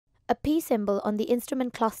A P symbol on the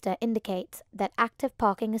instrument cluster indicates that Active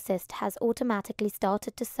Parking Assist has automatically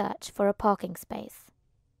started to search for a parking space.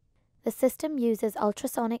 The system uses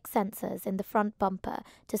ultrasonic sensors in the front bumper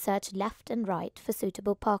to search left and right for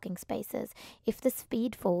suitable parking spaces if the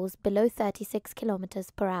speed falls below 36 km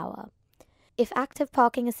per hour. If Active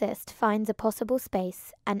Parking Assist finds a possible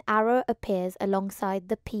space, an arrow appears alongside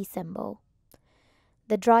the P symbol.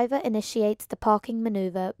 The driver initiates the parking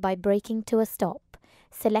maneuver by braking to a stop,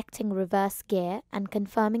 selecting reverse gear and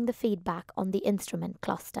confirming the feedback on the instrument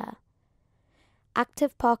cluster.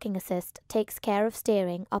 Active Parking Assist takes care of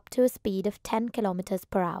steering up to a speed of 10 km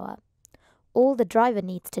per hour. All the driver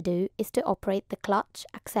needs to do is to operate the clutch,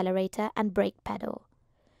 accelerator and brake pedal.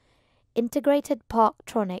 Integrated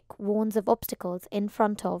Parktronic warns of obstacles in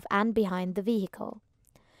front of and behind the vehicle.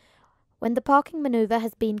 When the parking maneuver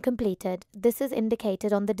has been completed, this is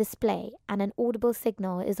indicated on the display and an audible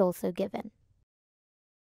signal is also given.